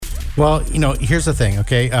Well, here's the thing,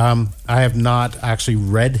 okay? I have not actually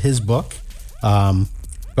read his book, but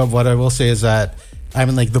what I will say is that,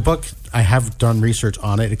 the book, I have done research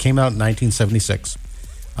on it. It came out in 1976.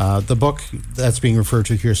 The book that's being referred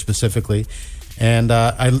to here specifically, and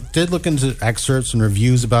I did look into excerpts and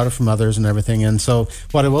reviews about it from others and everything, and so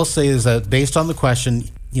what I will say is that based on the question,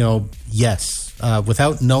 yes,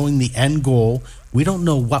 without knowing the end goal, we don't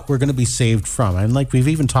know what we're going to be saved from. And we've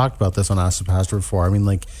even talked about this on Ask the Pastor before.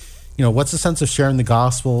 What's the sense of sharing the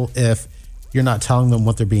gospel if you're not telling them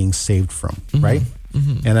what they're being saved from, mm-hmm. right?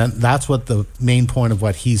 Mm-hmm. And that's what the main point of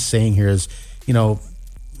what he's saying here is,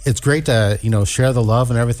 it's great to, share the love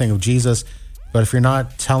and everything of Jesus, but if you're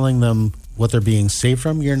not telling them what they're being saved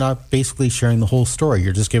from, you're not basically sharing the whole story.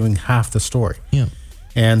 You're just giving half the story. Yeah.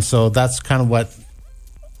 And so that's kind of what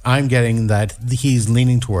I'm getting that he's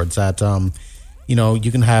leaning towards, that,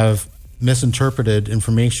 you can have misinterpreted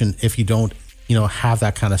information if you don't, have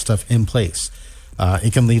that kind of stuff in place.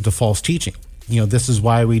 It can lead to false teaching. This is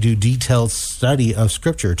why we do detailed study of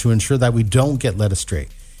Scripture to ensure that we don't get led astray.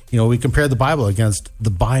 We compare the Bible against the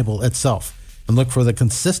Bible itself and look for the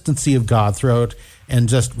consistency of God throughout and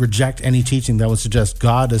just reject any teaching that would suggest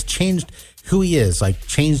God has changed who he is,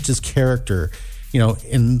 changed his character,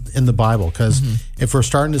 in the Bible. Because if we're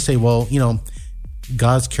starting to say, well,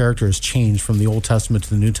 God's character has changed from the Old Testament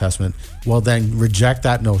to the New Testament, well, then reject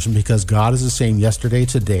that notion, because God is the same yesterday,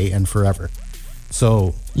 today, and forever.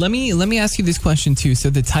 So let me ask you this question too. So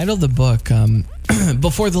the title of the book,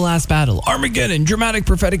 Before the Last Battle, Armageddon, dramatic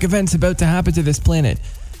prophetic events about to happen to this planet.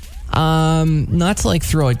 Not to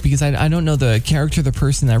throw it, because I don't know the character, the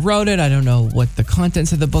person that wrote it. I don't know what the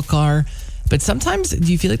contents of the book are. But sometimes,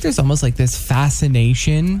 do you feel like there's almost this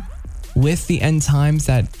fascination with the end times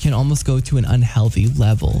that can almost go to an unhealthy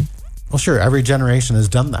level? Well, sure. Every generation has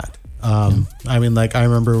done that. I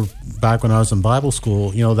remember back when I was in Bible school,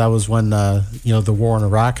 that was when, the war in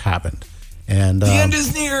Iraq happened. And the end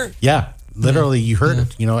is near. Yeah. Literally, you heard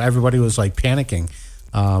it. Everybody was panicking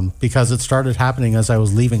because it started happening as I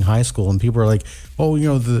was leaving high school, and people were like, "Oh,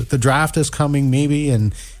 the draft is coming, maybe,"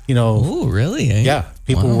 and Oh, really? Eh? Yeah.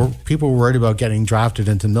 People were worried about getting drafted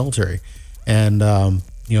into the military, and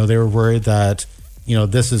they were worried that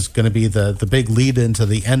this is going to be the big lead into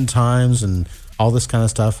the end times and all this kind of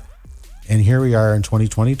stuff. And here we are in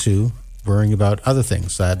 2022 worrying about other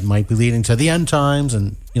things that might be leading to the end times,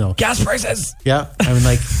 and gas prices. Yeah,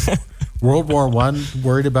 World War I,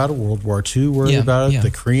 worried about it. World War II, worried about it. Yeah.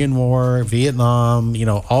 The Korean War, Vietnam,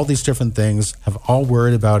 all these different things have all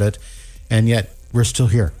worried about it, and yet we're still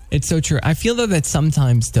here. It's so true. I feel that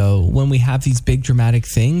sometimes, though, when we have these big dramatic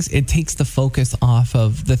things, it takes the focus off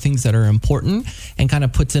of the things that are important and kind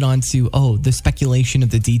of puts it onto, the speculation of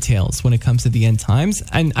the details when it comes to the end times.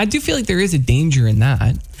 And I do feel like there is a danger in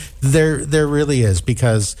that. There really is,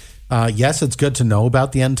 because yes, it's good to know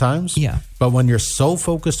about the end times. Yeah. But when you're so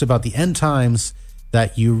focused about the end times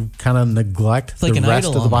that you kind of neglect the rest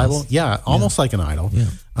of the Bible. Yeah, almost like an idol.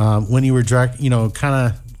 Yeah. When you reject, kind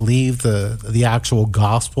of leave the actual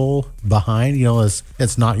gospel behind,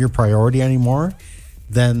 it's not your priority anymore,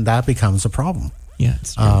 then that becomes a problem. Yeah,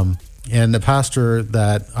 it's true. And the pastor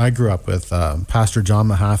that I grew up with, Pastor John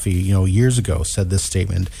Mahaffey, years ago said this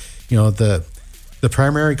statement, the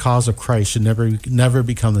primary cause of Christ should never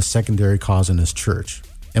become the secondary cause in his church.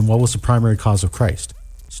 And what was the primary cause of Christ?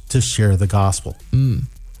 To share the gospel.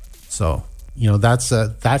 So,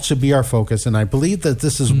 that should be our focus. And I believe that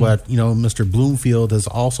this is what, Mr. Bloomfield has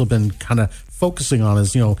also been kind of focusing on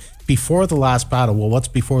is, before the last battle. Well, what's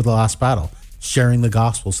before the last battle? Sharing the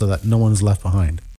gospel so that no one's left behind.